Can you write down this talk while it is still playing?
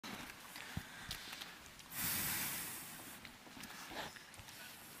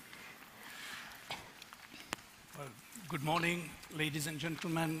Good morning, ladies and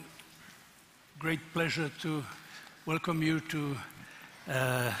gentlemen. Great pleasure to welcome you to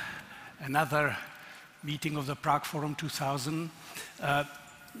another meeting of the Prague Forum 2000.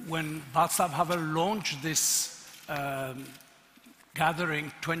 When Václav Havel launched this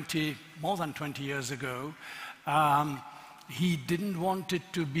gathering more than 20 years ago, he didn't want it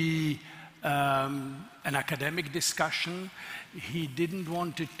to be an academic discussion. He didn't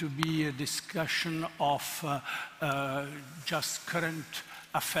want it to be a discussion of just current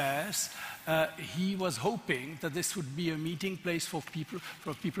affairs. He was hoping that this would be a meeting place for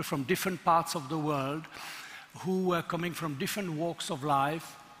people from different parts of the world who were coming from different walks of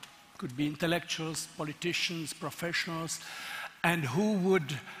life, could be intellectuals, politicians, professionals, and who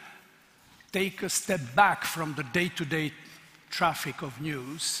would take a step back from the day-to-day traffic of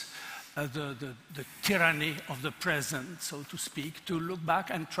news, the tyranny of the present, so to speak, to look back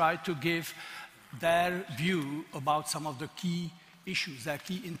and try to give their view about some of the key issues, their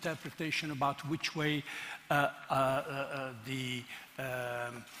key interpretation about which way the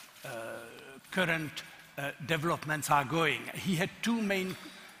current developments are going. He had two main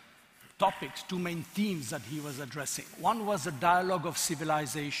topics, two main themes that he was addressing. One was a dialogue of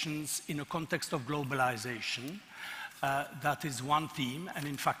civilizations in a context of globalization. That is one theme, and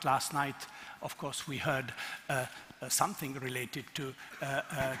in fact last night, of course, we heard something related to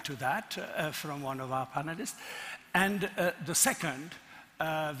that from one of our panelists. And the second,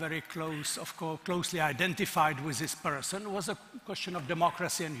 very close, of course, closely identified with this person, was a question of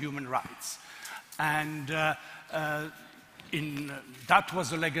democracy and human rights. And that was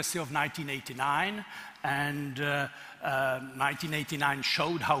the legacy of 1989, and 1989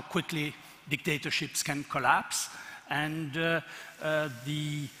 showed how quickly dictatorships can collapse, and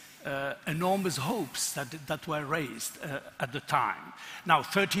the enormous hopes that were raised at the time. Now,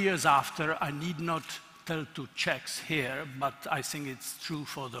 30 years after, I need not tell to Czechs here, but I think it's true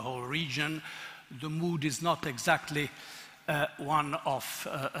for the whole region, the mood is not exactly one of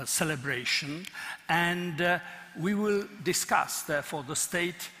a celebration, and we will discuss, therefore, the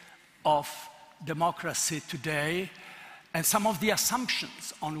state of democracy today and some of the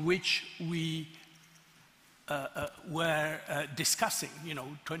assumptions on which we were discussing,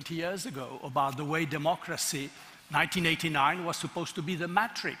 20 years ago about the way democracy, 1989 was supposed to be the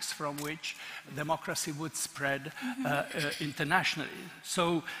matrix from which democracy would spread internationally.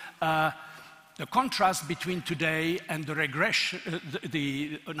 So the contrast between today and the regression,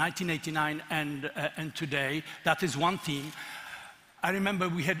 the 1989 and today, that is one theme. I remember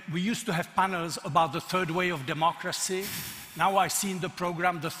we used to have panels about the third way of democracy. Now I see in the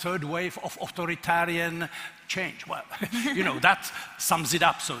program the third wave of authoritarian change. Well, that sums it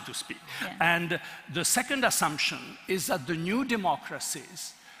up, so to speak. Yeah. And the second assumption is that the new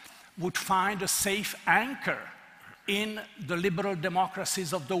democracies would find a safe anchor in the liberal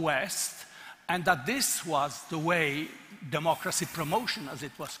democracies of the West, and that this was the way democracy promotion, as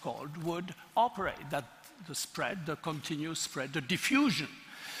it was called, would operate, that the spread, the continuous spread, the diffusion.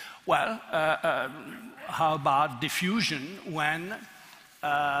 Well, how about diffusion when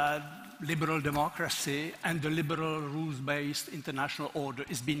liberal democracy and the liberal rules-based international order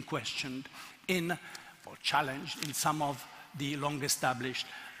is being questioned or challenged in some of the long-established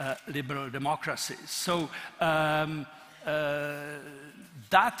liberal democracies? So that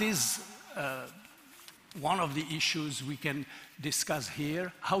is one of the issues we can discuss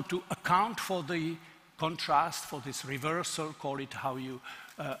here, how to account for the contrast, for this reversal, call it how you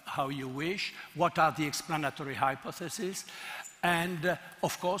wish, what are the explanatory hypotheses, and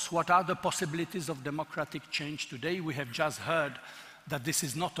of course, what are the possibilities of democratic change today? We have just heard that this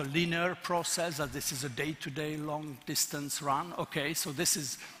is not a linear process, that this is a day-to-day long-distance run. Okay, so this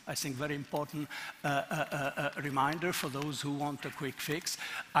is, I think, very important reminder for those who want a quick fix.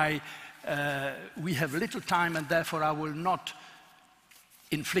 We have little time, and therefore I will not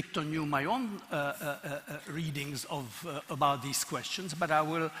inflict on you my own readings about these questions, but I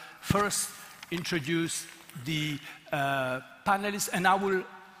will first introduce the panelists, and I will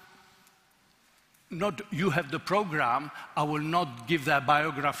not, you have the program, I will not give their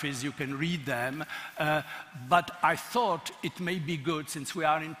biographies, you can read them, but I thought it may be good, since we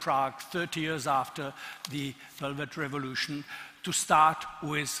are in Prague 30 years after the Velvet Revolution, to start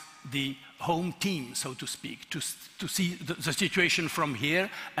with the home team, so to speak, to see the situation from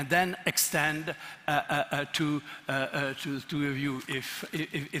here, and then extend to a view, if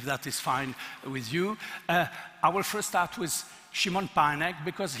that is fine with you. I will first start with Šimon Pánek,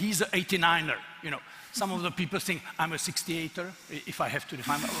 because he's an 89er. Some of the people think I'm a 68er, if I have to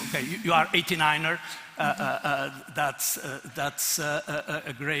define. Okay, you are 89er. That's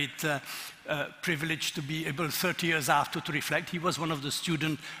a great privilege to be able 30 years after to reflect. He was one of the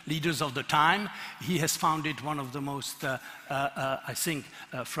student leaders of the time. He has founded one of the most, I think,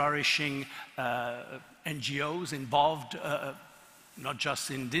 flourishing NGOs involved not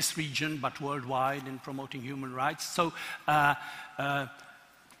just in this region, but worldwide in promoting human rights. So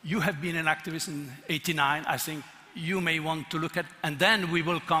you have been an activist in '89. I think you may want to look at, and then we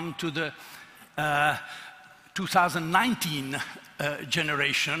will come to the 2019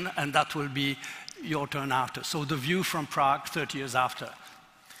 generation, and that will be your turn after. So the view from Prague 30 years after.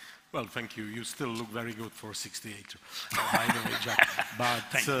 Well, thank you. You still look very good for 68, by the way, Jack.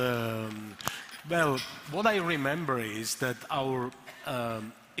 But, well, what I remember is that our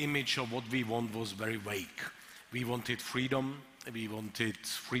image of what we want was very vague. We wanted freedom, we wanted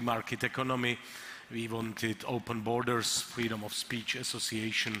free market economy, we wanted open borders, freedom of speech,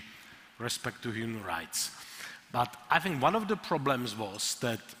 association, respect to human rights. But I think one of the problems was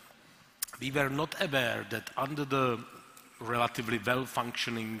that we were not aware that under the relatively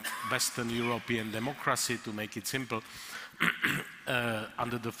well-functioning Western European democracy, to make it simple,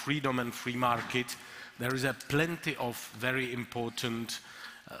 under the freedom and free market, there is plenty of very important,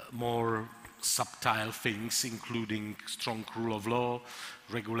 more subtle things, including strong rule of law,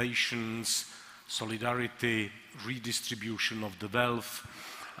 regulations, solidarity, redistribution of the wealth,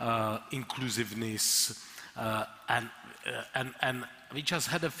 inclusiveness, and we just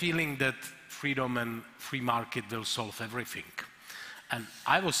had a feeling that freedom and free market will solve everything. And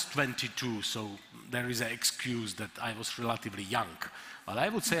I was 22, so there is an excuse that I was relatively young. But I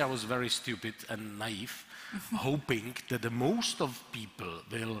would say I was very stupid and naive, hoping that the most of people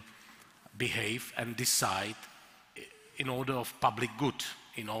will behave and decide in order of public good,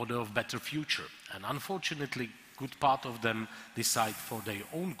 in order of better future. And unfortunately, good part of them decide for their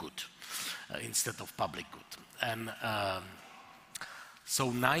own good instead of public good. And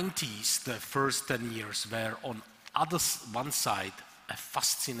so 90s, the first 10 years were on one side a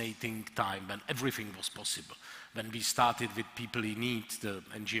fascinating time when everything was possible. When we started with People in Need, the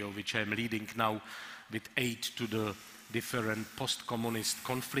NGO which I'm leading now, with aid to the different post-communist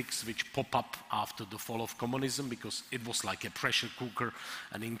conflicts which pop up after the fall of communism, because it was like a pressure cooker,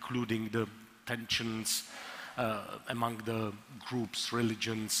 and including the tensions among the groups,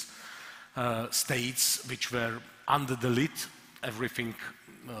 religions, states which were under the lid. Everything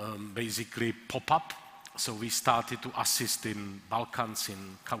basically pop up. So we started to assist in Balkans,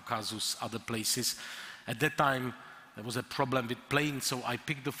 in Caucasus, other places. At that time, there was a problem with planes, so I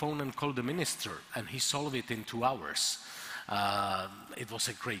picked the phone and called the minister, and he solved it in 2 hours. It was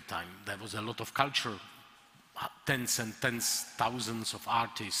a great time. There was a lot of culture, tens and tens, thousands of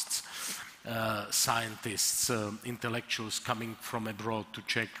artists, scientists, intellectuals coming from abroad to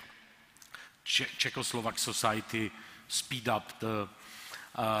Czechoslovak society, speed up the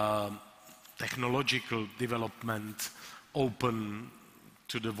technological development, open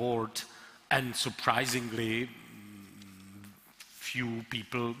to the world, and surprisingly, few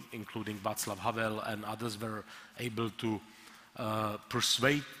people, including Václav Havel and others, were able to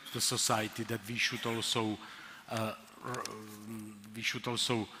persuade the society that we should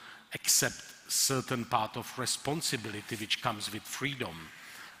also accept certain part of responsibility which comes with freedom,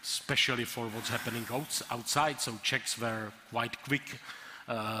 especially for what's happening outside. So Czechs were quite quick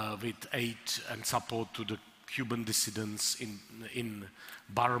with aid and support to the Cuban dissidents in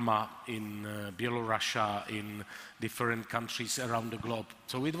Burma, in Belarus, in different countries around the globe.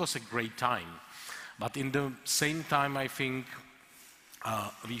 So it was a great time. But in the same time, I think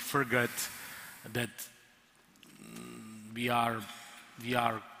we forget that we are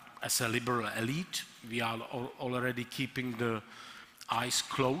as a liberal elite, we are already keeping the eyes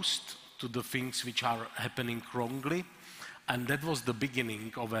closed to the things which are happening wrongly. And that was the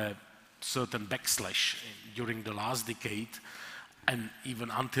beginning of a certain backslash during the last decade. And even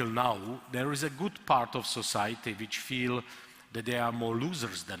until now, there is a good part of society which feel that they are more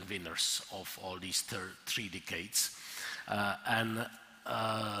losers than winners of all these 3 decades. And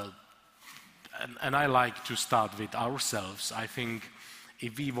I like to start with ourselves. I think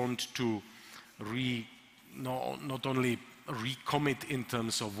if we want to not only recommit in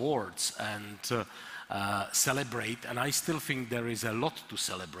terms of words and celebrate, and I still think there is a lot to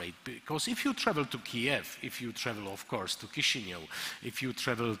celebrate, because if you travel to Kiev, if you travel, of course, to Chisinau, if you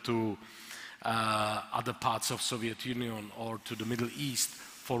travel to other parts of Soviet Union or to the Middle East,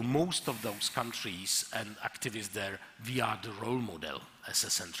 for most of those countries and activists there, we are the role model as a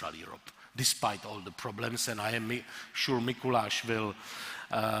Central Europe. despite all the problems, and I am sure Mikuláš will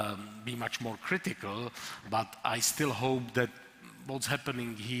be much more critical, but I still hope that what's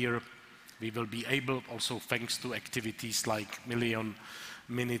happening here, we will be able, also thanks to activities like Million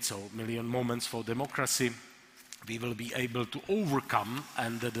Minutes or Million Moments for Democracy, we will be able to overcome,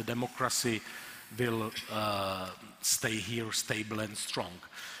 and that the democracy will stay here stable and strong.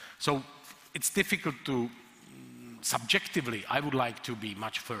 So it's difficult to, subjectively, I would like to be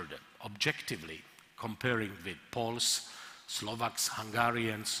much further. Objectively, comparing with Poles, Slovaks,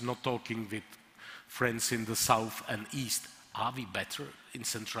 Hungarians, not talking with friends in the south and east, are we better in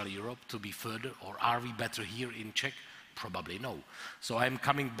Central Europe to be further, or are we better here in Czech? Probably no. So I'm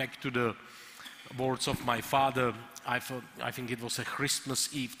coming back to the words of my father. I think it was a Christmas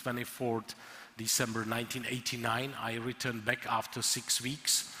Eve, 24th December 1989. I returned back after 6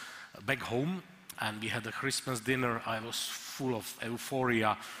 weeks, back home, and we had a Christmas dinner. I was full of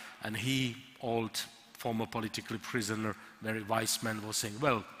euphoria, and he, old former political prisoner, very wise man, was saying,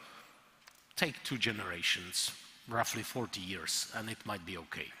 well, take 2 generations, roughly 40 years, and it might be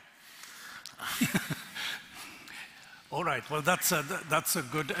okay. All right, well, that's a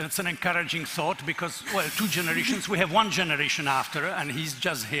good, it's an encouraging thought, because, well, 2 generations, we have 1 generation after, and he's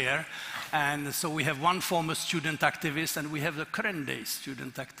just here. And so we have 1 former student activist, and we have the current day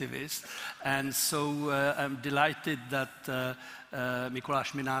student activist. And so I'm delighted that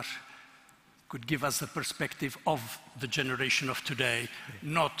Mikuláš Minář could give us a perspective of the generation of today,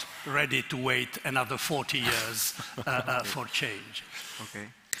 not ready to wait another 40 years for change. Okay.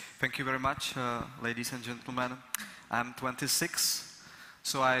 Thank you very much, ladies and gentlemen. I'm 26,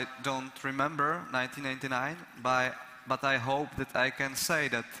 so I don't remember 1989, but I hope that I can say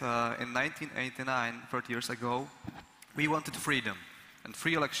that in 1989, 30 years ago, we wanted freedom and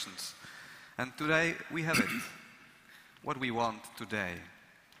free elections. And today we have it. What we want today.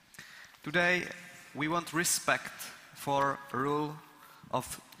 Today we want respect for rule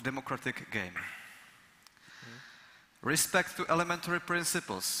of democratic game. Respect to elementary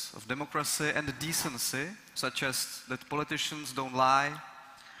principles of democracy and decency, such as that politicians don't lie,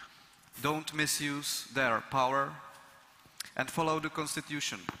 don't misuse their power, and follow the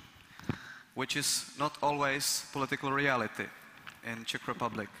constitution, which is not always political reality in Czech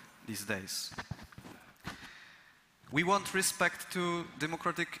Republic these days. We want respect to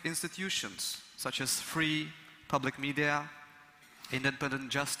democratic institutions, such as free public media,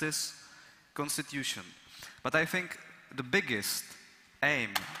 independent justice, constitution. But I think the biggest aim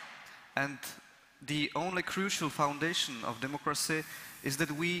and the only crucial foundation of democracy is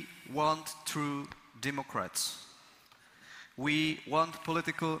that we want true Democrats. We want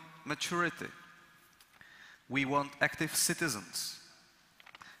political maturity. We want active citizens.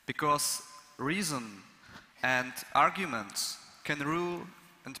 Because reason and arguments can rule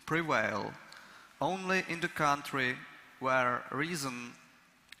and prevail only in the country where reason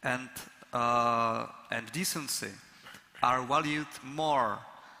and decency are valued more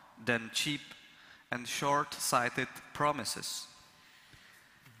than cheap and short-sighted promises.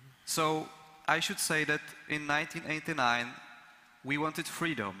 So I should say that in 1989 we wanted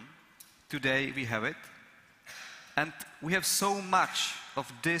freedom. Today we have it. And we have so much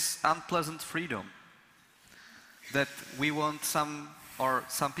of this unpleasant freedom that we want some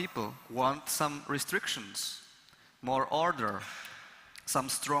people want some restrictions, more order, some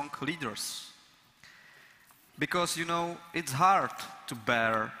strong leaders. Because, you know, it's hard to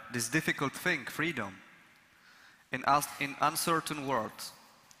bear this difficult thing, freedom, in uncertain world.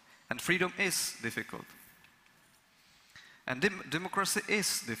 And freedom is difficult. And democracy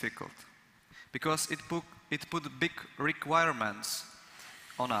is difficult because it put big requirements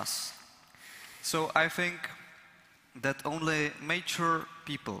on us. So I think that only mature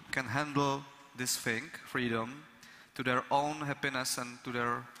people can handle this thing, freedom, to their own happiness and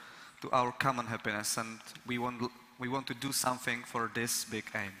to our common happiness. And we want to do something for this big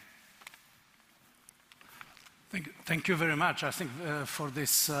aim. Thank you very much. I think for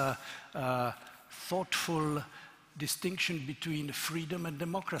this thoughtful distinction between freedom and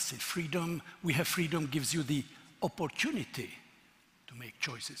democracy. Freedom gives you the opportunity to make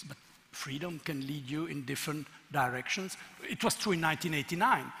choices, but freedom can lead you in different directions. It was true in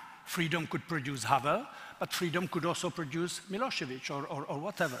 1989. Freedom could produce Havel, but freedom could also produce Milosevic or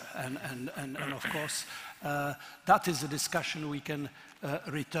whatever. And of course, that is a discussion we can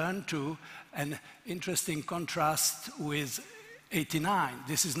return to. An interesting contrast with 89.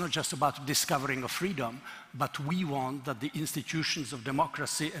 This is not just about discovering of freedom, but we want that the institutions of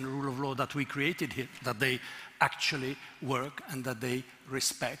democracy and rule of law that we created here, that they actually work and that they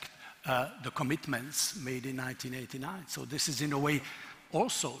respect the commitments made in 1989. So this is in a way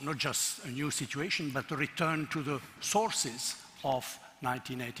also not just a new situation, but to return to the sources of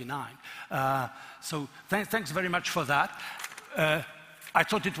 1989. So thanks very much for that. I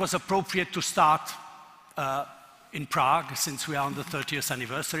thought it was appropriate to start in Prague, since we are on the 30th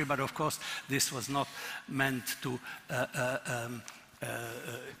anniversary, but of course this was not meant to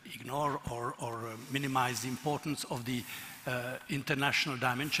ignore or minimize the importance of the international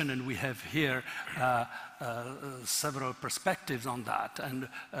dimension, and we have here several perspectives on that. And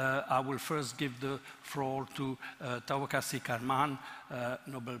I will first give the floor to Tawakasi Karman,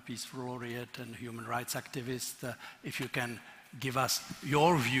 Nobel Peace Laureate and human rights activist. If you can give us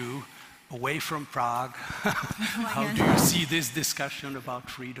your view away from Prague, how do you see this discussion about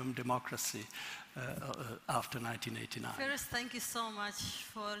freedom, democracy after 1989? First, thank you so much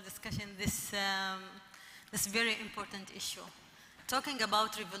for discussing this very important issue. Talking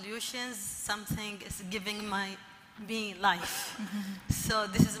about revolutions, something is giving me life. So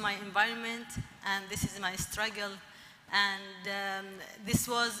this is my environment, and this is my struggle, and this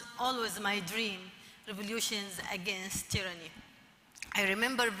was always my dream, revolutions against tyranny. I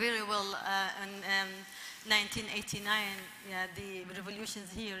remember very well in 1989, the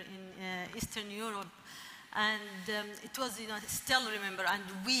revolutions here in Eastern Europe, and it was, still remember, and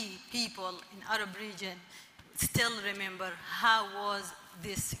we people in Arab region still remember how was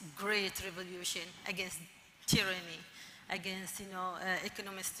this great revolution against tyranny, against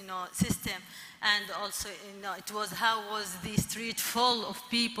economist system, and also it was how was the street full of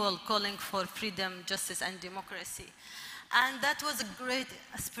people calling for freedom, justice, and democracy. And that was a great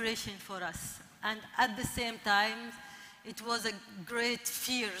aspiration for us. And at the same time, it was a great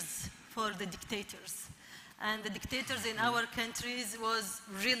fears for the dictators. And the dictators in our countries was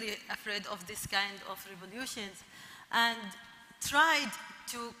really afraid of this kind of revolutions and tried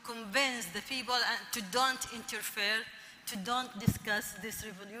to convince the people to don't interfere, to don't discuss these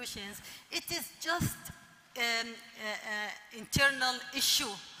revolutions. It is just an internal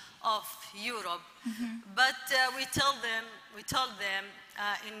issue of Europe. But we told them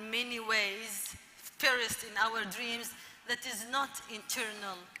in many ways, first in our dreams, that is not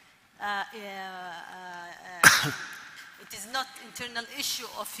internal. It is not internal issue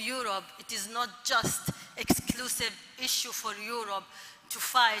of Europe. It is not just exclusive issue for Europe to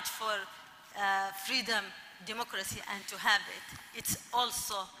fight for freedom, democracy, and to have it. It's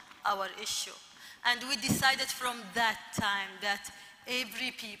also our issue. And we decided from that time that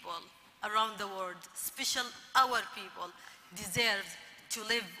every people around the world, especially our people, deserve to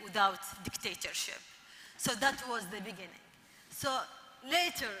live without dictatorship. So that was the beginning. So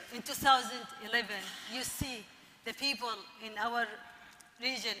later, in 2011, you see the people in our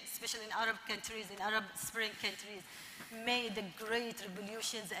region, especially in Arab countries, in Arab Spring countries, made the great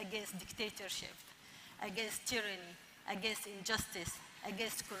revolutions against dictatorship, against tyranny, against injustice,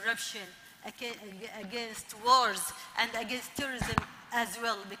 against corruption, against wars, and against terrorism as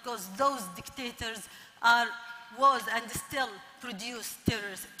well, because those dictators was and still produce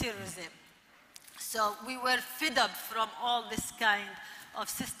terrorism. So we were fed up from all this kind of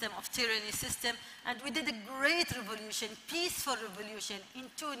system, of tyranny system, and we did a great revolution, peaceful revolution in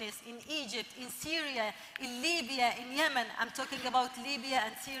Tunis, in Egypt, in Syria, in Libya, in Yemen. I'm talking about Libya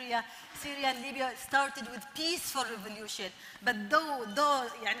and Syria. Syria and Libya started with peaceful revolution, but though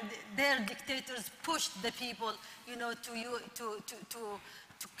their dictators pushed the people,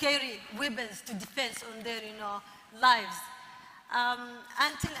 to carry weapons to defense on their, lives.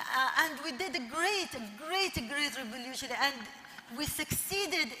 And we did a great revolution, and we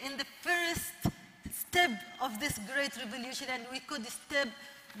succeeded in the first step of this great revolution, and we could step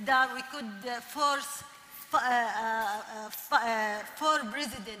down, we could force four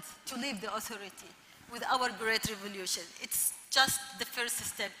presidents to leave the authority with our great revolution. It's just the first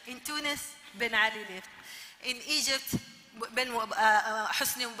step. In Tunis, Ben Ali left. In Egypt, Ben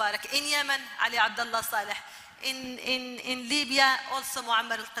Hosni Mubarak. In Yemen, Ali Abdullah Saleh. In Libya, also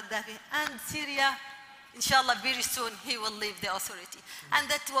Muammar al-Qaddafi. And Syria, inshallah, very soon he will leave the authority. And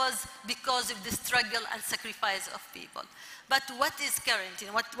that was because of the struggle and sacrifice of people. But what is current,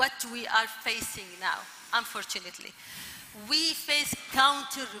 what we are facing now, unfortunately, we face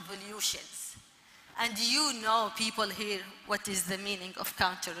counter-revolutions. And people here, what is the meaning of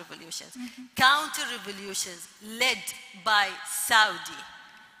counter-revolutions. Counter-revolutions led by Saudi,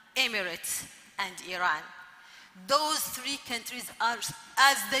 Emirates, and Iran. Those three countries are,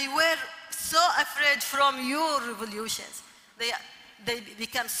 as they were so afraid from your revolutions, they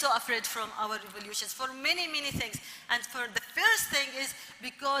become so afraid from our revolutions for many, many things. And for the first thing is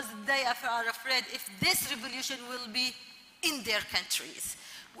because they are afraid if this revolution will be in their countries.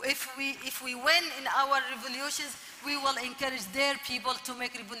 If we win in our revolutions, we will encourage their people to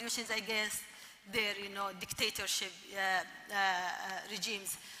make revolutions against their, dictatorship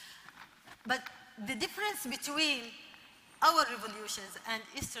regimes. But the difference between our revolutions and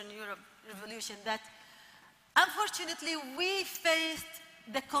Eastern Europe revolution, that unfortunately we faced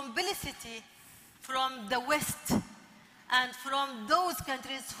the complicity from the West and from those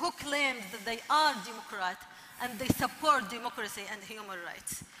countries who claimed that they are democrat and they support democracy and human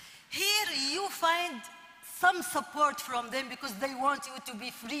rights. Here you find some support from them because they want you to be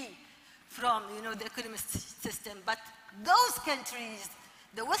free from, the economic system. But those countries,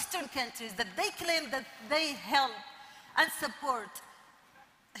 the Western countries that they claim that they help and support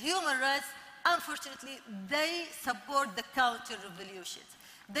human rights, unfortunately, they support the counter-revolutions.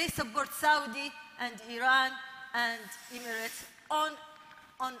 They support Saudi and Iran and Emirates on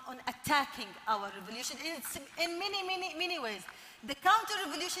attacking our revolution in many ways. The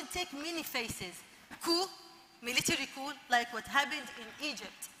counter-revolution take many faces. Coup, military coup, like what happened in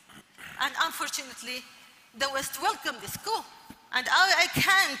Egypt. And unfortunately, the West welcomed this coup. And I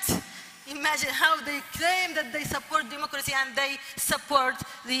can't imagine how they claim that they support democracy and they support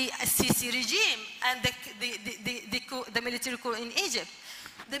the Sisi regime and the military coup in Egypt.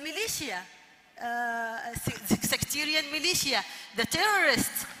 The militia, sectarian militia, the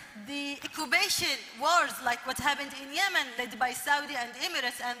terrorists, the occupation wars like what happened in Yemen led by Saudi and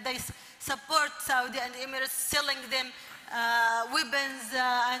Emirates, and they support Saudi and Emirates, selling them weapons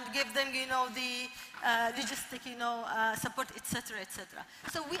and give them, the logistic, support, etc., etc.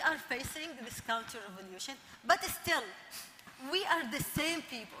 So we are facing this counter-revolution, but still, we are the same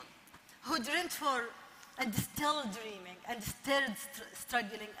people who dreamed for and still dreaming and still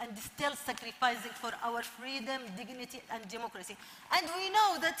struggling and still sacrificing for our freedom, dignity, and democracy. And we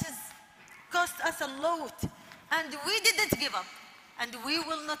know that has cost us a lot. And we didn't give up. And we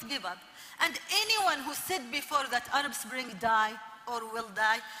will not give up. And anyone who said before that Arab Spring die or will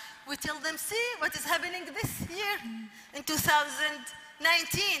die, we tell them, see what is happening this year in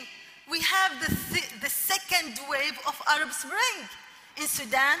 2019. We have the second wave of Arab Spring in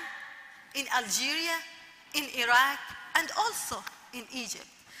Sudan, in Algeria, in Iraq, and also in Egypt.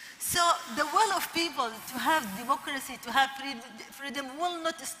 So the will of people to have democracy, to have freedom will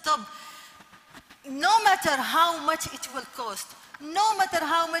not stop, no matter how much it will cost, no matter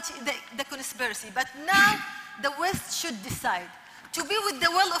how much the conspiracy. But now the West should decide to be with the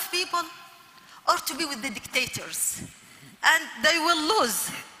will of people or to be with the dictators. And they will lose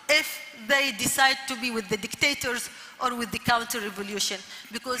if they decide to be with the dictators or with the counter-revolution,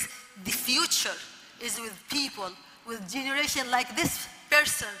 because the future is with people, with generation like this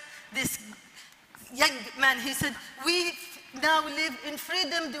person, this young man. He said, we now live in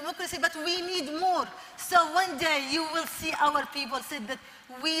freedom, democracy, but we need more. So one day you will see our people say that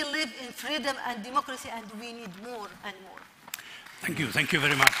we live in freedom and democracy and we need more and more. Thank you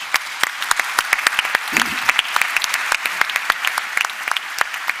very much.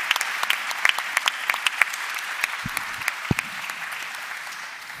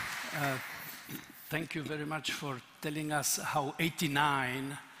 Thank you very much for telling us how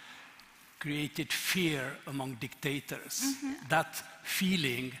 '89 created fear among dictators. That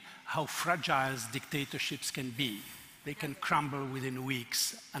feeling, how fragile dictatorships can be. They can crumble within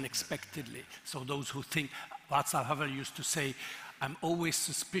weeks, unexpectedly. So those who think, Václav Havel used to say, I'm always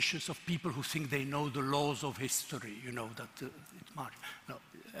suspicious of people who think they know the laws of history, that it might. No.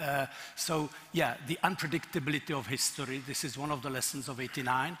 So yeah, the unpredictability of history, this is one of the lessons of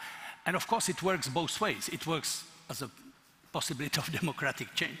 '89. And of course, it works both ways. It works as a possibility of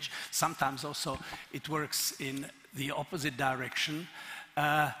democratic change. Sometimes also it works in the opposite direction.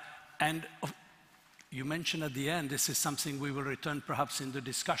 And you mentioned at the end, this is something we will return perhaps in the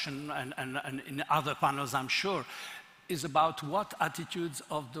discussion and in other panels, I'm sure, is about what attitudes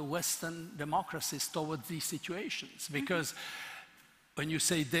of the Western democracies towards these situations. Because when you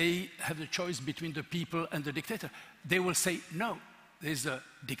say they have the choice between the people and the dictator, they will say, no, there's the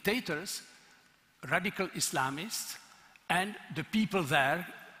dictators, radical Islamists, and the people there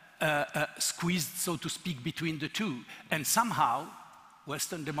squeezed, so to speak, between the two. And somehow,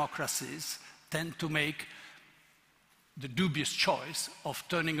 Western democracies tend to make the dubious choice of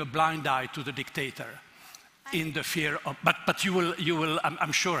turning a blind eye to the dictator. in the fear of, but you will,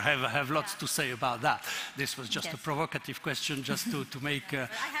 I'm sure, have lots to say about that. This was just a provocative question, just to make. I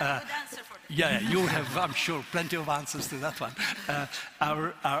have a good answer for that. Yeah, you have, I'm sure, plenty of answers to that one.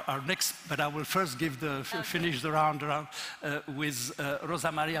 Our next, but I will first finish the round with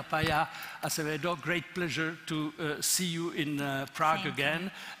Rosa Maria Paya Acevedo. Great pleasure to see you in Prague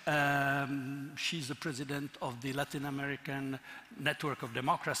again. She's the president of the Latin American Network of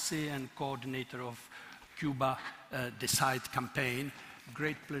Democracy and coordinator of Cuba Decide campaign.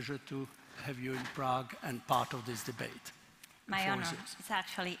 Great pleasure to have you in Prague and part of this debate. My honor. It's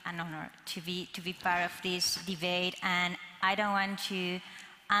actually an honor to be part of this debate, and I don't want to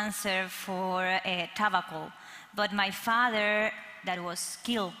answer for tobacco, but my father, that was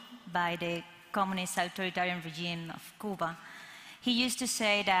killed by the communist authoritarian regime of Cuba, he used to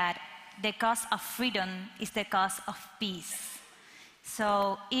say that the cost of freedom is the cost of peace.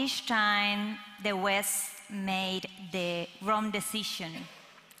 So each time the West made the wrong decision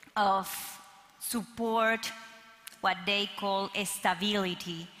of support what they call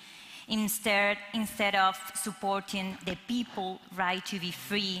stability, instead of supporting the people's right to be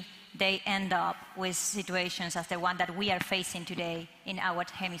free, they end up with situations as the one that we are facing today in our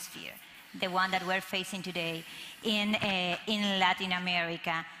hemisphere, the one that we're facing today in Latin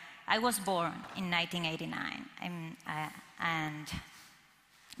America. I was born in 1989,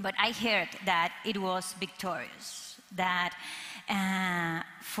 but I heard that it was victorious, that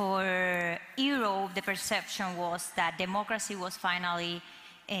for Europe, the perception was that democracy was finally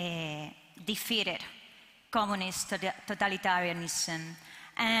defeated communist totalitarianism.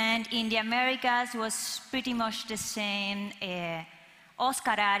 And in the Americas was pretty much the same.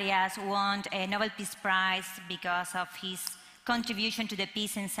 Oscar Arias won a Nobel Peace Prize because of his contribution to the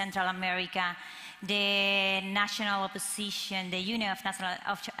peace in Central America. The national opposition, the Union of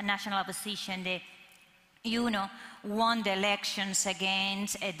National Opposition, the UNO, won the elections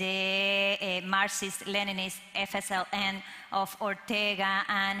against the Marxist-Leninist FSLN of Ortega,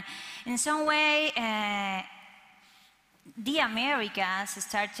 and in some way the Americas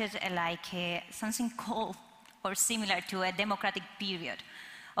started like something called or similar to a democratic period.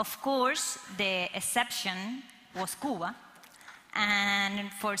 Of course, the exception was Cuba,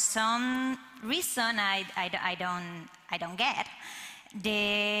 and for some reason I don't get,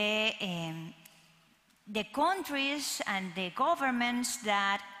 the countries and the governments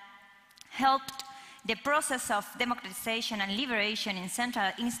that helped the process of democratization and liberation in Central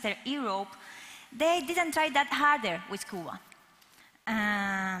and Eastern Europe, they didn't try that harder with Cuba.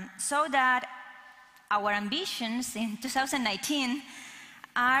 So that our ambitions in 2019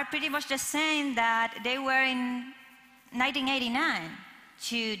 are pretty much the same that they were in 1989,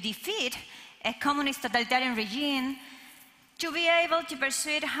 to defeat a communist totalitarian regime, to be able to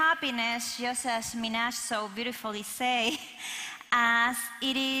pursue happiness, just as Minaj so beautifully say, as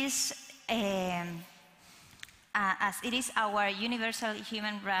it is our universal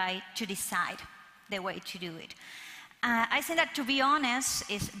human right to decide the way to do it. I think that, to be honest,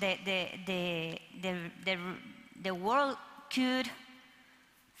 is the world could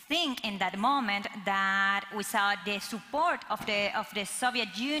think in that moment that without the support of the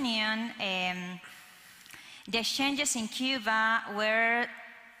Soviet Union, the changes in Cuba were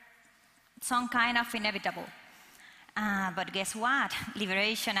some kind of inevitable. But guess what?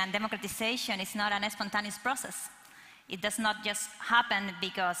 Liberation and democratization is not a spontaneous process. It does not just happen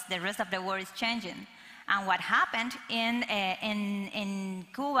because the rest of the world is changing. And what happened in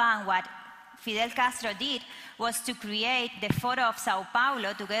Cuba, and what Fidel Castro did, was to create the Foro of Sao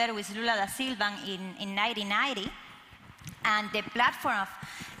Paulo together with Lula da Silva in 1990. And the platform of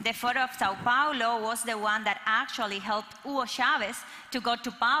the Foro of Sao Paulo was the one that actually helped Hugo Chavez to go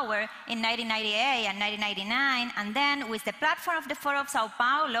to power in 1998 and 1999. And then with the platform of the Foro of Sao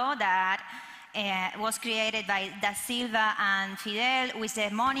Paulo that was created by Da Silva and Fidel, with the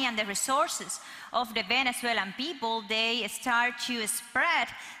money and the resources of the Venezuelan people, they start to spread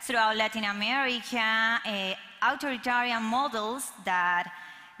throughout Latin America authoritarian models that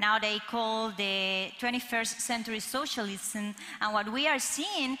now they call the 21st century socialism. And what we are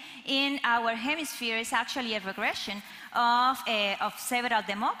seeing in our hemisphere is actually a regression of several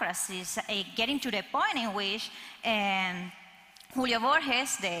democracies, getting to the point in which Julio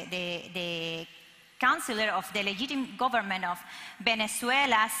Borges, the counselor of the legitimate government of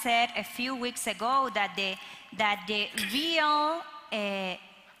Venezuela, said a few weeks ago that the real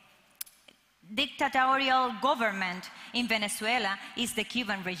dictatorial government in Venezuela is the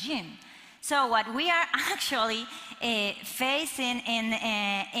Cuban regime. So what we are actually facing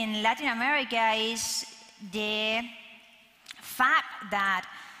in Latin America is the fact that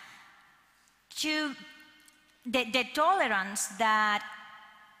to the tolerance that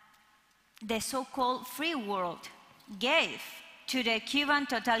the so-called free world gave to the Cuban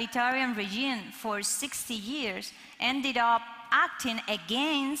totalitarian regime for 60 years ended up acting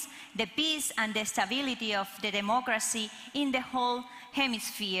against the peace and the stability of the democracy in the whole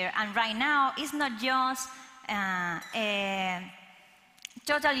hemisphere. And right now, it's not just a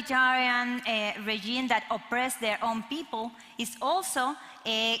totalitarian regime that oppressed their own people, it's also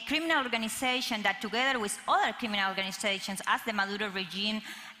a criminal organization that, together with other criminal organizations as the Maduro regime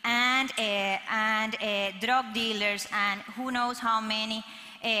and drug dealers and who knows how many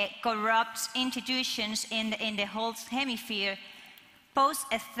corrupt institutions in the whole hemisphere, pose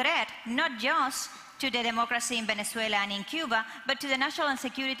a threat not just to the democracy in Venezuela and in Cuba, but to the national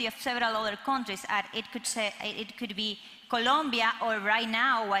security of several other countries. And it could be Colombia, or right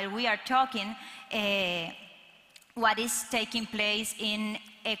now, while we are talking, what is taking place in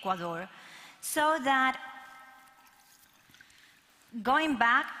Ecuador. So that, going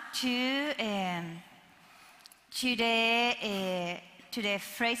back to the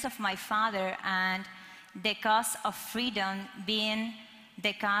phrase of my father, and the cause of freedom being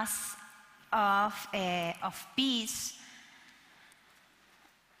the cause of peace,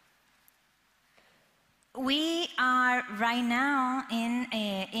 we are right now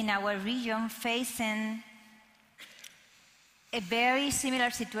in our region facing a very similar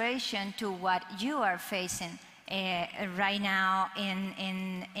situation to what you are facing right now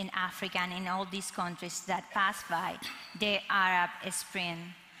in Africa and in all these countries that passed by the Arab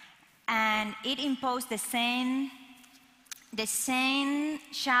Spring. And it imposed the same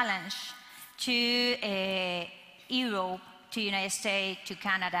challenge to Europe, to the United States, to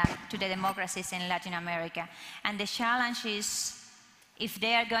Canada, to the democracies in Latin America. And the challenge is if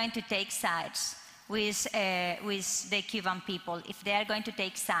they are going to take sides with the Cuban people, if they are going to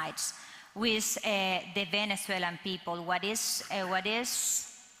take sides with the Venezuelan people, what is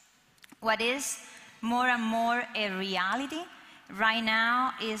more and more a reality right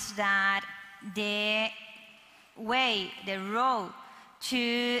now is that the road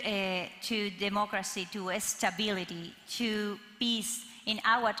to democracy, to stability, to peace in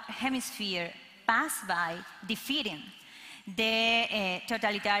our hemisphere passed by defeating the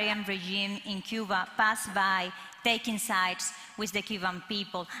totalitarian regime in Cuba, passed by taking sides with the Cuban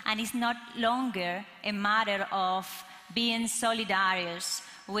people. And it's not longer a matter of being solidarious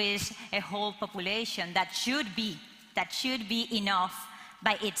with a whole population that should be enough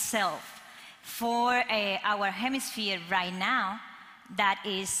by itself. For our hemisphere right now, that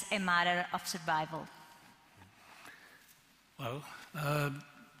is a matter of survival. Well,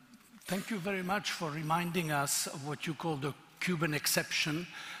 thank you very much for reminding us of what you call the Cuban exception.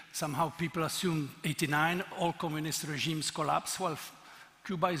 Somehow people assume 89, all communist regimes collapse. Well,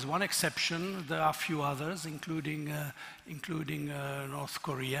 Cuba is one exception. There are a few others, including North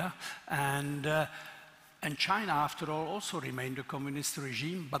Korea. And China, after all, also remained a communist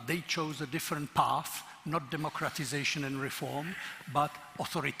regime, but they chose a different path, not democratization and reform, but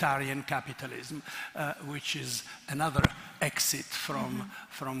authoritarian capitalism, which is another exit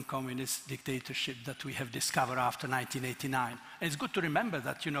from communist dictatorship that we have discovered after 1989. And it's good to remember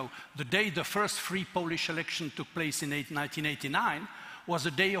that, you know, the day the first free Polish election took place in 1989 was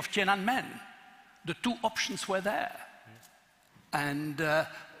the day of Tiananmen. The two options were there. And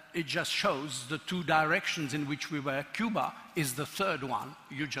it just shows the two directions in which we were. Cuba is the third one.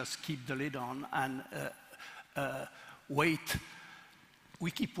 You just keep the lid on and wait.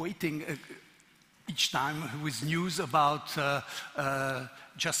 We keep waiting each time with news about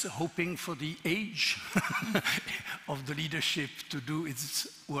just hoping for the age of the leadership to do its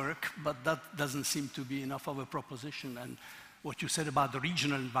work, but that doesn't seem to be enough of a proposition. And what you said about the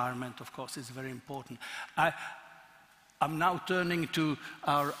regional environment, of course, is very important. I'm now turning to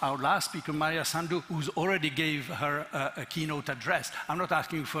our last speaker, Maria Sandu, who's already gave her a keynote address. I'm not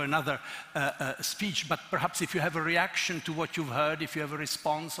asking for another speech, but perhaps if you have a reaction to what you've heard, if you have a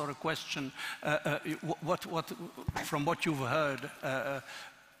response or a question, from what you've heard,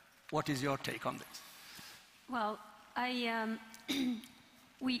 what is your take on this? Well,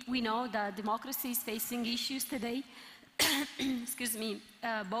 we know that democracy is facing issues today, excuse me,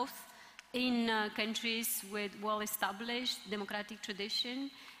 both in countries with well-established democratic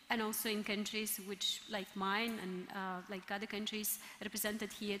tradition, and also in countries which, like mine and like other countries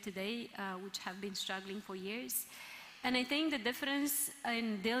represented here today, which have been struggling for years. And I think the difference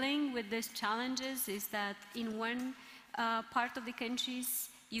in dealing with these challenges is that in one part of the countries,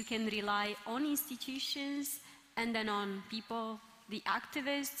 you can rely on institutions and then on people, the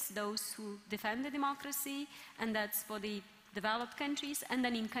activists, those who defend the democracy, and that's for the developed countries. And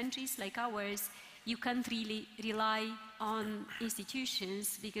then in countries like ours, you can't really rely on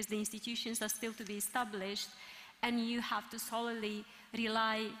institutions because the institutions are still to be established, and you have to solely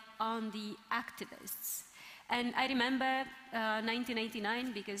rely on the activists. And I remember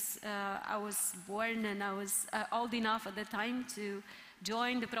 1989 because I was born and I was old enough at the time to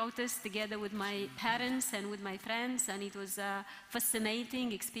join the protest together with my parents and with my friends, and it was a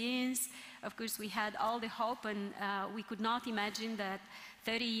fascinating experience. Of course, we had all the hope, and we could not imagine that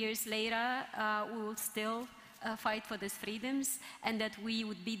 30 years later we would still fight for these freedoms and that we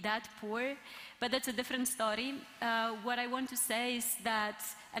would be that poor. But that's a different story. What I want to say is that,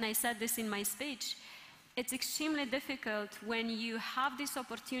 and I said this in my speech, it's extremely difficult when you have this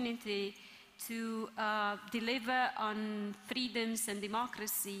opportunity to deliver on freedoms and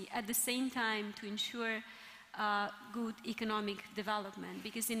democracy at the same time to ensure good economic development.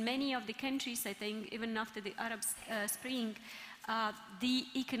 Because in many of the countries, I think, even after the Arab Spring, the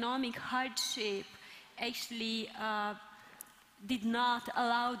economic hardship actually did not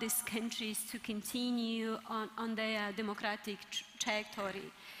allow these countries to continue on their democratic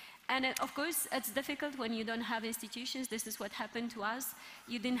trajectory. And of course, it's difficult when you don't have institutions. This is what happened to us.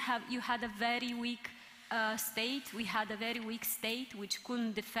 You had a very weak state. We had a very weak state which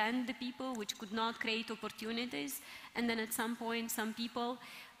couldn't defend the people, which could not create opportunities. And then at some point, some people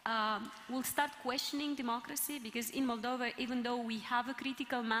will start questioning democracy, because in Moldova, even though we have a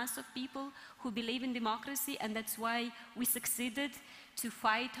critical mass of people who believe in democracy, and that's why we succeeded to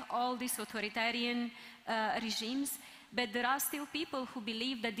fight all these authoritarian regimes, but there are still people who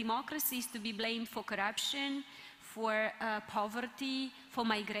believe that democracy is to be blamed for corruption, for poverty, for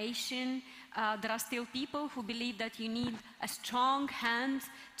migration. There are still people who believe that you need a strong hand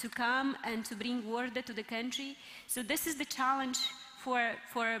to come and to bring order to the country. So this is the challenge for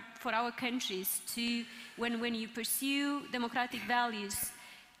our countries, to, when you pursue democratic values,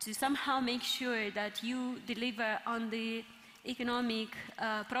 to somehow make sure that you deliver on the economic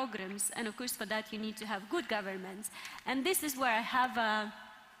programs, and of course for that you need to have good governments. And this is where I have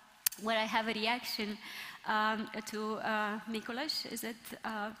a reaction to Mikolash, is it?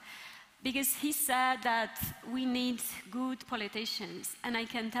 Because he said that we need good politicians, and I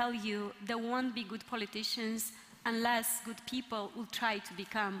can tell you there won't be good politicians unless good people will try to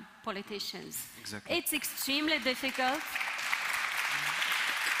become politicians. Exactly. It's extremely difficult.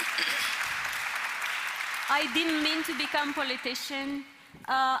 I didn't mean to become politician.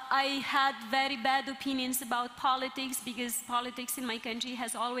 I had very bad opinions about politics because politics in my country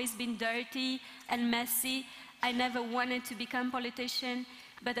has always been dirty and messy. I never wanted to become politician.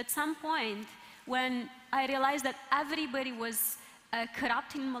 But at some point, when I realized that everybody was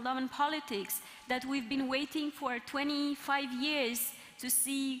corrupt in Moldovan politics, that we've been waiting for 25 years to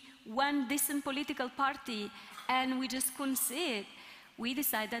see one decent political party, and we just couldn't see it, we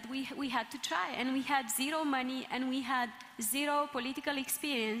decided that we had to try. And we had zero money, and we had zero political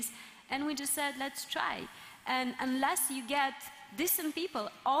experience, and we just said, let's try. And unless you get decent people,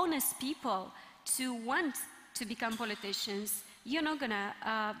 honest people, to want to become politicians, you're not gonna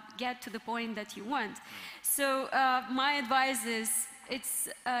get to the point that you want. So my advice is,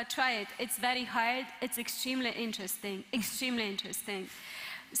 try it. It's very hard. It's extremely interesting. Extremely interesting.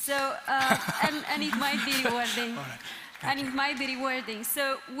 So and it might be rewarding. And it might be rewarding.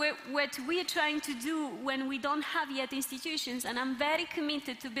 So what we're trying to do when we don't have yet institutions, and I'm very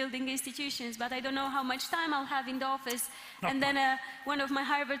committed to building institutions, but I don't know how much time I'll have in the office. And then one of my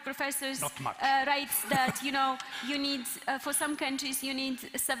Harvard professors writes that, you know, you need, for some countries, you need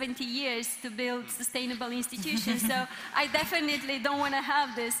 70 years to build sustainable institutions. So I definitely don't want to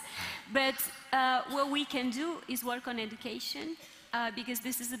have this. But what we can do is work on education, because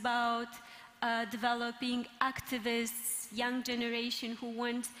this is about developing activists, young generation who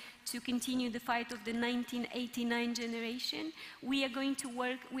want to continue the fight of the 1989 generation. We are going to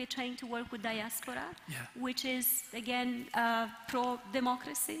work, we're trying to work with diaspora, which is, again,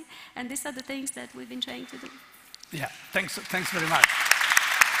 pro-democracy. And these are the things that we've been trying to do. Yeah, thanks very much.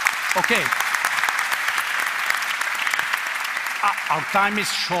 Okay. Our time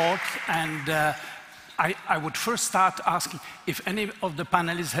is short, and I would first start asking if any of the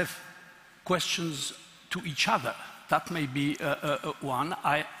panelists have questions to each other. That may be one.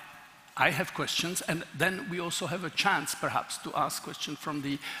 I have questions, and then we also have a chance, perhaps, to ask questions from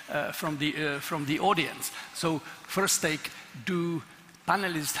the audience. So, first take: do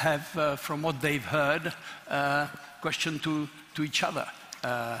panelists have, from what they've heard, question to each other?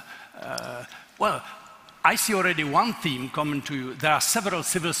 Well, I see already one theme common to you. There are several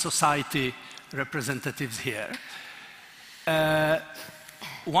civil society representatives here.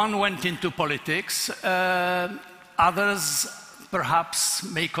 One went into politics, others perhaps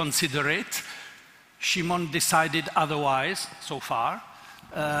may consider it. Shimon decided otherwise so far.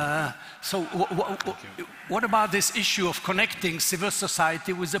 So what about this issue of connecting civil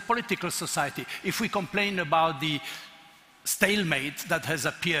society with the political society? If we complain about the stalemate that has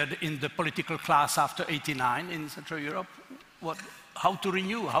appeared in the political class after '89 in Central Europe, how to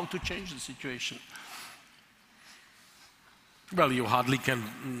renew, how to change the situation? Well, you hardly can,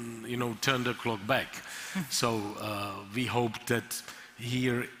 turn the clock back. So we hope that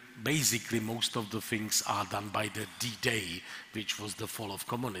here, basically, most of the things are done by the D-Day, which was the fall of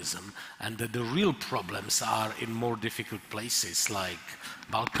communism, and that the real problems are in more difficult places like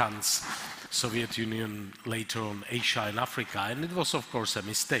Balkans, Soviet Union, later on Asia and Africa, and it was of course a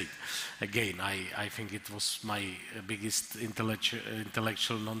mistake. Again, I think it was my biggest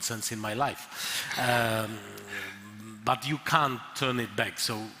intellectual nonsense in my life. But you can't turn it back,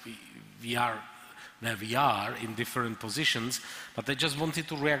 so we are where we are in different positions, but I just wanted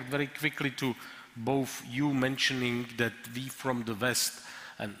to react very quickly to both you mentioning that we from the West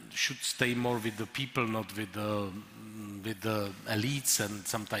and should stay more with the people, not with the elites and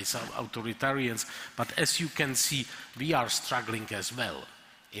sometimes authoritarians. But as you can see, we are struggling as well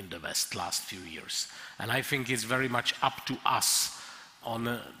in the West last few years. And I think it's very much up to us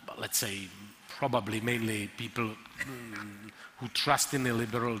on, let's say, probably mainly people who trust in a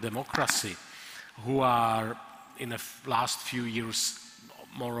liberal democracy, who are in the last few years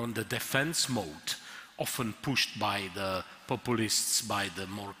more on the defense mode, often pushed by the populists, by the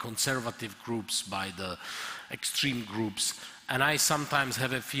more conservative groups, by the extreme groups. And I sometimes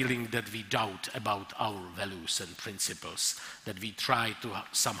have a feeling that we doubt about our values and principles, that we try to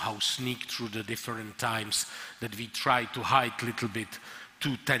somehow sneak through the different times, that we try to hide a little bit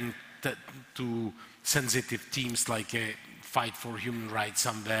to sensitive themes like a fight for human rights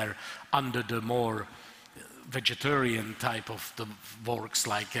somewhere under the more vegetarian type of the works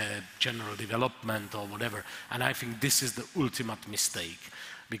like general development or whatever. And I think this is the ultimate mistake,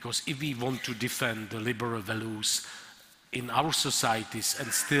 because if we want to defend the liberal values in our societies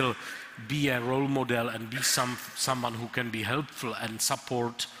and still be a role model and be someone who can be helpful and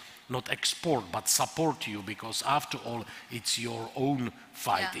support, not export, but support you, because after all, it's your own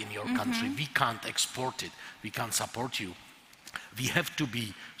fight in your country. We can't export it, we can't support you. We have to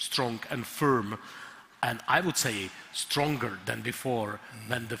be strong and firm, and I would say stronger than before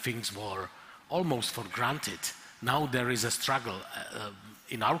when the things were almost for granted. Now there is a struggle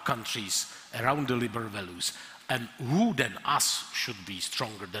in our countries around the liberal values, and who then us should be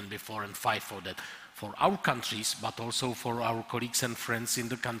stronger than before and fight for that, for our countries, but also for our colleagues and friends in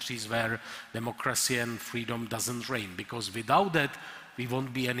the countries where democracy and freedom doesn't reign, because without that we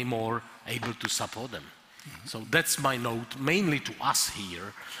won't be anymore able to support them. So that's my note, mainly to us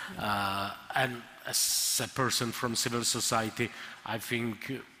here. And as a person from civil society, I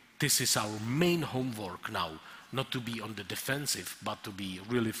think this is our main homework now, not to be on the defensive, but to be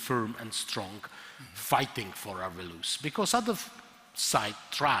really firm and strong, fighting for our values. Because other side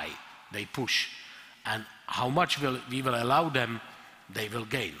try, they push, and how much we will allow them, they will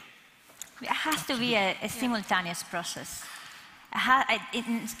gain. It has to be a simultaneous process.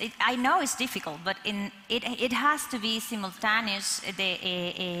 I know it's difficult, but it has to be simultaneous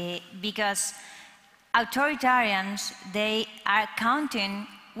because authoritarians, they are counting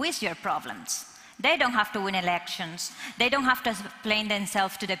with your problems. They don't have to win elections. They don't have to explain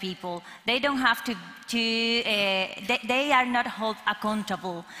themselves to the people. They don't have to they are not held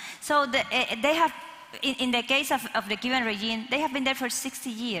accountable. So they have, in the case of the Cuban regime, they have been there for 60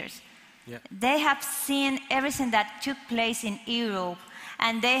 years. Yeah. They have seen everything that took place in Europe,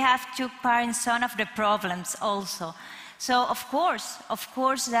 and they have took part in some of the problems also. So of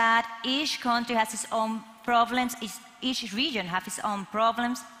course that each country has its own problems, each region has its own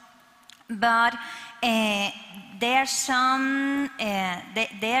problems, but there are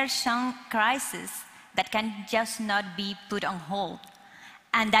some crises that can just not be put on hold,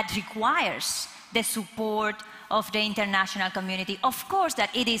 and that requires the support of the international community. Of course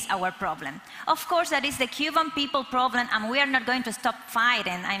that it is our problem. Of course that is the Cuban people problem, and we are not going to stop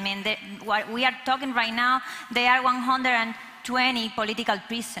fighting. I mean, what we are talking right now, there are 120 political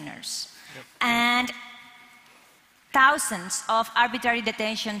prisoners. Yep. And thousands of arbitrary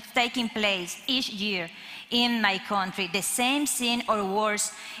detentions taking place each year in my country. The same scene or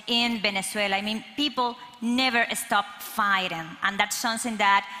worse in Venezuela. I mean, people never stop fighting, and that's something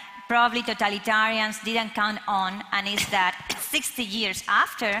that probably totalitarians didn't count on, and is that 60 years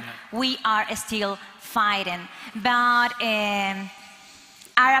after, we are still fighting. But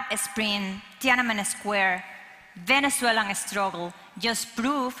Arab Spring, Tiananmen Square, Venezuelan struggle just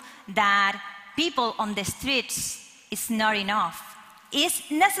prove that people on the streets is not enough. It's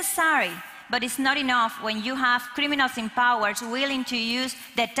necessary, but it's not enough when you have criminals in power willing to use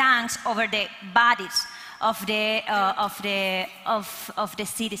the tanks over the bodies of the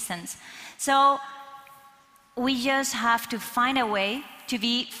citizens. So we just have to find a way to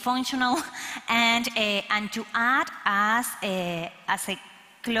be functional and to act as a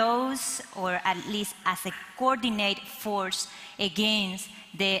close, or at least as a coordinated force against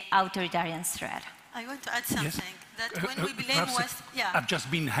the authoritarian threat. I want to add something. That when we blame Perhaps West, I've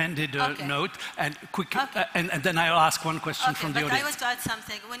just been handed a note, and Okay. and then I'll ask one question from the but audience. I want to add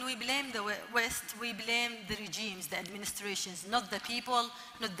something. When we blame the West, we blame the regimes, the administrations, not the people,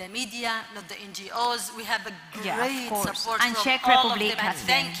 not the media, not the NGOs. We have a great support And from Czech all Republic of them. And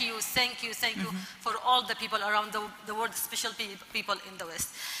has thank you for all the people around the world, especially people in the West.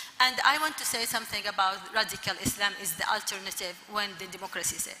 And I want to say something about radical Islam is the alternative when the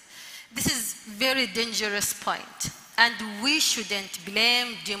democracy say. This is very dangerous point, and we shouldn't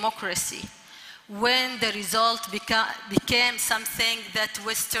blame democracy when the result became something that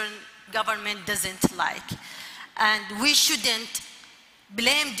Western government doesn't like. And we shouldn't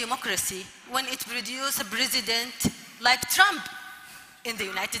blame democracy when it produces a president like Trump in the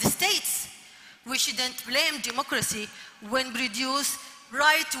United States. We shouldn't blame democracy when produce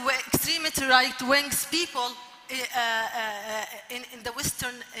extremist right-wing people in the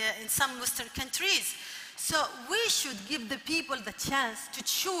Western, in some Western countries. So we should give the people the chance to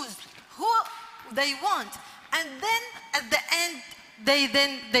choose who they want, and then at the end,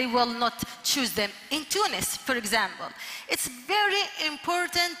 they will not choose them. In Tunis, for example, it's very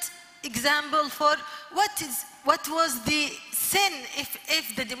important example for what was the sin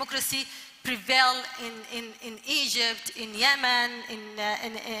if the democracy prevail in Egypt, in Yemen,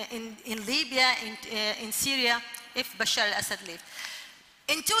 in Libya, in Syria, if Bashar al-Assad lived.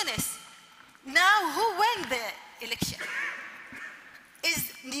 In Tunis, now who won the election?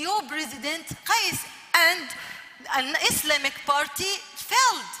 Is new president Qais, and an Islamic party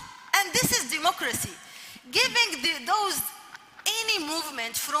failed. And this is democracy. Giving any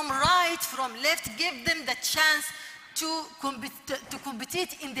movement from right, from left, give them the chance to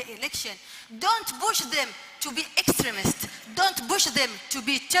compete in the election. Don't push them to be extremists. Don't push them to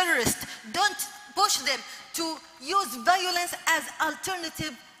be terrorists. Don't push them to use violence as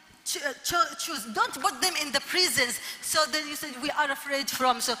alternative choose. Don't put them in the prisons so that you said we are afraid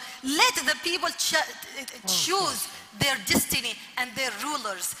from. So let the people choose their destiny and their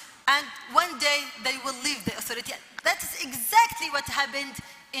rulers. And one day they will leave the authority. That is exactly what happened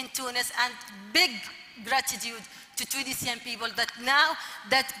in Tunis, and big gratitude to Tunisian people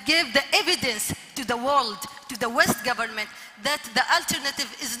that gave the evidence to the world, to the West government, that the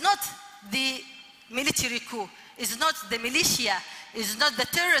alternative is not the military coup, is not the militia, is not the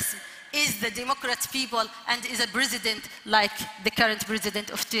terrorism, is the Democrat people, and is a president like the current president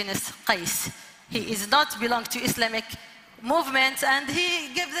of Tunis, Qais. He is not belong to Islamic movements, and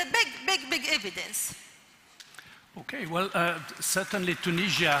he gives a big evidence. Okay, well, certainly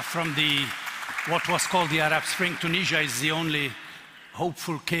Tunisia, from what was called the Arab Spring, Tunisia is the only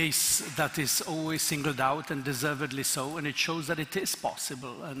hopeful case that is always singled out, and deservedly so, and it shows that it is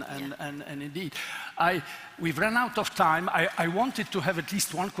possible, and indeed. We've run out of time. I wanted to have at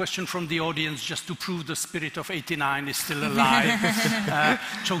least one question from the audience just to prove the spirit of '89 is still alive.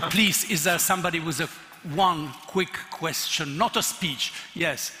 So please, is there somebody with one quick question, not a speech?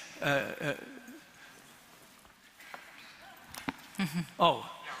 Yes. Oh.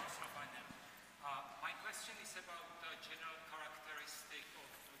 My question is about the general characteristic of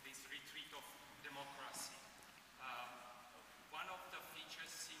this retreat of democracy. One of the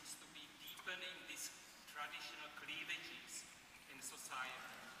features seems to be deepening these traditional cleavages in society,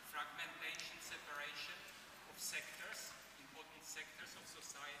 fragmentation, separation of sectors, important sectors of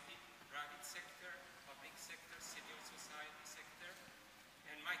society, private sector, public sector, civil society sector.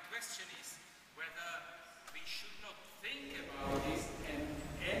 And my question is whether we should not think about this and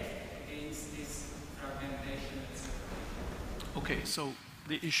act against this fragmentation and separation. Okay, so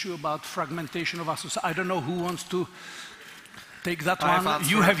the issue about fragmentation of our society, I don't know who wants to take that one.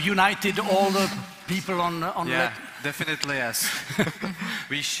 You have united all the people on yeah, definitely yes.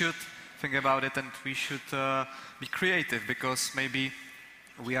 We should think about it, and we should be creative, because maybe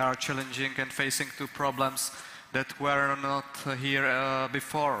we are challenging and facing two problems that were not here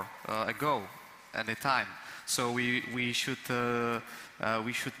before, any time. So we should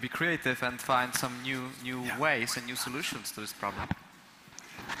be creative and find some new ways and new solutions to this problem.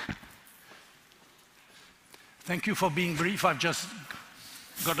 Thank you for being brief. I've just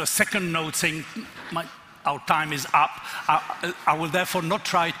got a second note saying our time is up. I will therefore not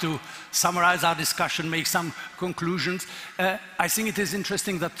try to summarize our discussion, make some conclusions. I think it is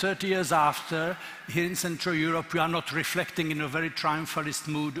interesting that 30 years after, here in Central Europe, we are not reflecting in a very triumphalist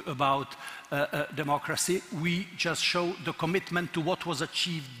mood about democracy. We just show the commitment to what was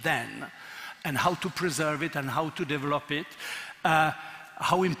achieved then and how to preserve it and how to develop it.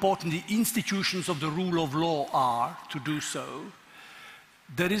 How important the institutions of the rule of law are to do so.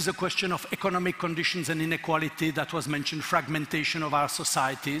 There is a question of economic conditions and inequality that was mentioned, fragmentation of our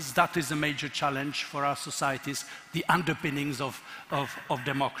societies. That is a major challenge for our societies, the underpinnings of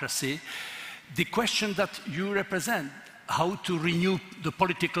democracy. The question that you represent, how to renew the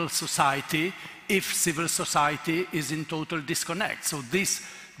political society if civil society is in total disconnect. So this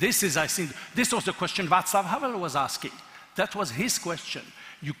is, I think, this was the question Václav Havel was asking. That was his question.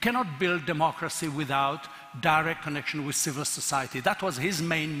 You cannot build democracy without direct connection with civil society. That was his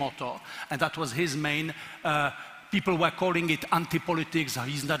main motto, and that was his main, people were calling it anti-politics,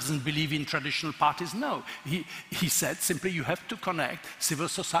 he doesn't believe in traditional parties. No, he said simply you have to connect civil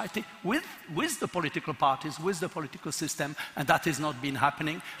society with the political parties, with the political system, and that has not been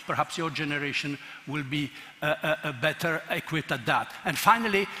happening. Perhaps your generation will be better equipped at that. And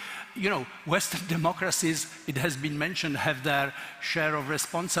finally, you know, Western democracies, it has been mentioned, have their share of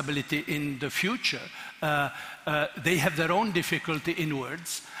responsibility in the future. They have their own difficulty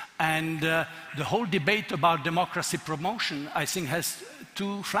inwards. And the whole debate about democracy promotion, I think, has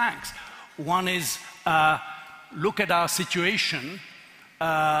two flanks. One is, look at our situation.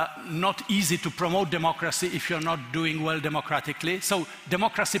 Not easy to promote democracy if you're not doing well democratically. So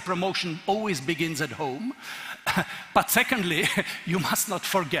democracy promotion always begins at home. But secondly, you must not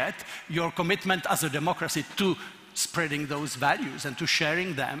forget your commitment as a democracy to spreading those values and to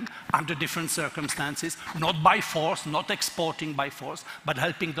sharing them under different circumstances, not by force, not exporting by force, but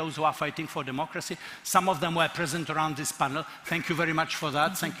helping those who are fighting for democracy. Some of them were present around this panel. Thank you very much for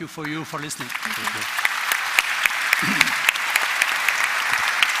that. Thank you for listening. Thank you.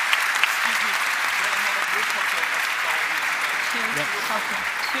 Yeah. Okay.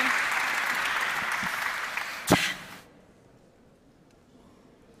 Sure.